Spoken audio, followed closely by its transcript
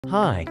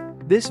Hi,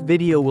 this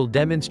video will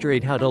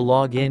demonstrate how to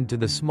log in to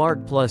the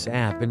SmartPlus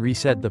app and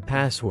reset the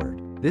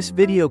password. This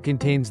video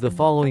contains the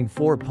following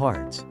 4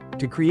 parts.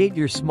 To create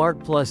your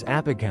SmartPlus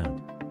app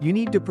account, you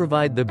need to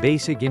provide the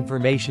basic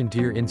information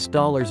to your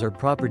installers or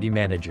property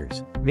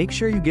managers. Make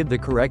sure you give the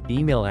correct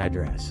email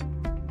address.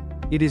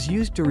 It is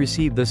used to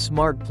receive the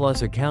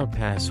SmartPlus account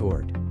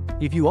password.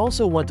 If you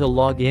also want to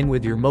log in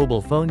with your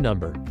mobile phone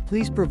number,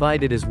 please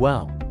provide it as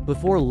well.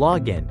 Before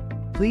login,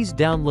 please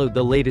download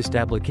the latest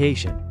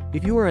application.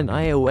 If you are an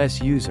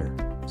iOS user,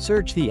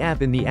 search the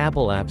app in the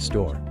Apple App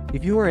Store.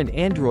 If you are an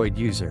Android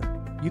user,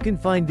 you can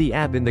find the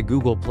app in the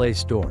Google Play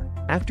Store.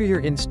 After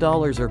your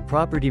installers or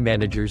property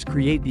managers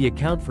create the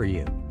account for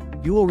you,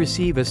 you will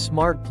receive a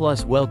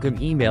SmartPlus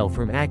welcome email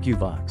from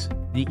AccuVox.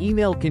 The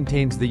email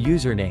contains the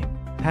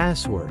username,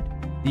 password,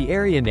 the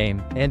area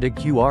name, and a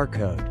QR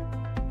code.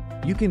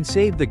 You can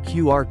save the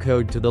QR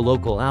code to the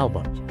local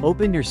album.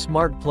 Open your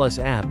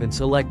SmartPlus app and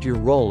select your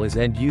role as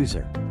end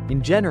user.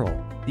 In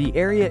general, the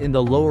area in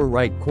the lower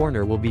right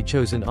corner will be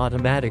chosen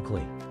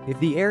automatically. If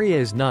the area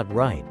is not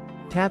right,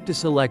 tap to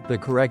select the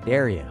correct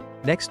area.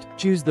 Next,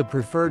 choose the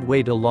preferred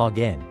way to log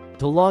in.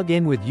 To log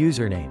in with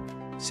username,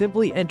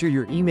 simply enter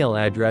your email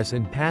address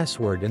and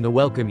password in the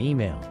welcome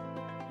email.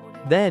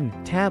 Then,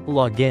 tap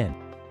Login.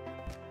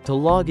 To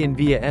log in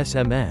via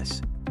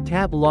SMS,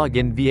 tap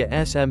Login via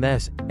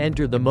SMS,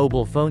 enter the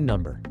mobile phone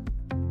number.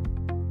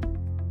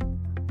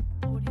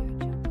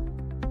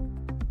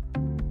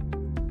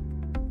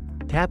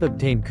 Tap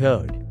Obtain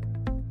Code.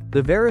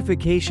 The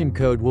verification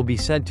code will be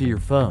sent to your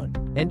phone.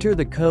 Enter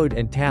the code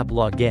and tap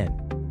Login.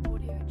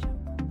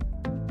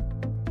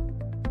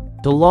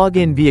 To log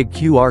in via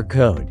QR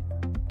code,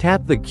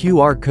 tap the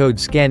QR code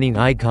scanning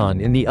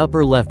icon in the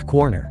upper left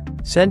corner.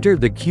 Center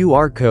the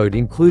QR code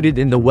included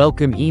in the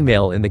welcome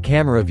email in the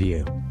camera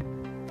view.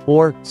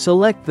 Or,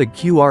 select the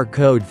QR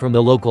code from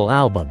the local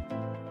album.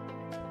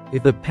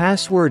 If the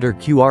password or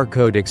QR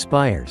code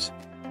expires,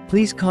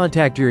 please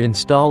contact your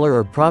installer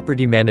or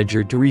property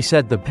manager to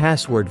reset the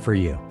password for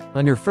you.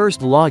 On your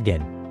first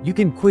login, you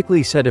can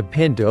quickly set a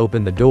PIN to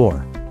open the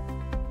door.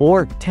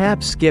 Or,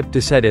 tap Skip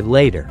to set it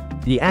later.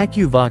 The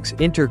AccuVox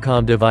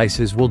intercom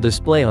devices will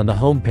display on the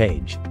home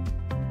page.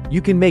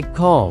 You can make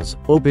calls,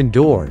 open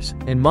doors,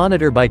 and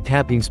monitor by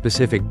tapping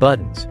specific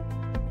buttons.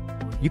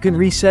 You can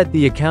reset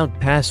the account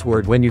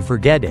password when you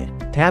forget it.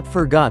 Tap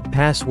Forgot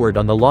Password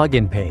on the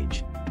login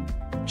page.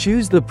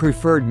 Choose the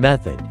preferred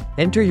method,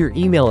 enter your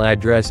email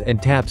address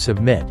and tap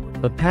Submit.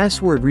 A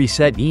password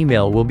reset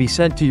email will be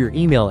sent to your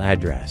email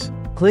address.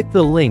 Click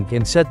the link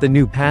and set the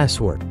new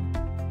password.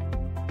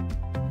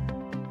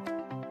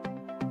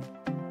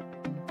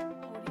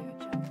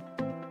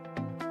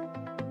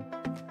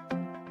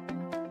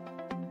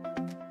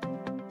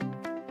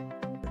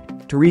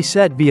 To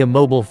reset via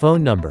mobile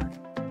phone number,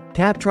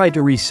 tap Try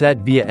to reset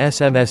via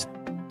SMS.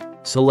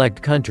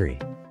 Select country,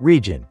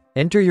 region,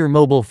 enter your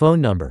mobile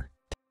phone number.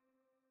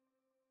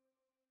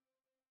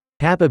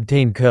 Tap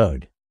Obtain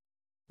Code.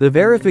 The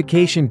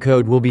verification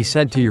code will be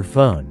sent to your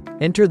phone.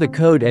 Enter the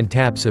code and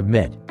tap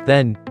Submit.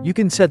 Then, you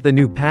can set the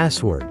new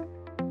password.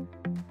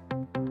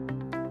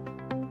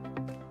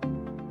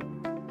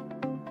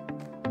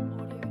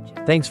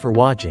 Thanks for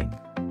watching.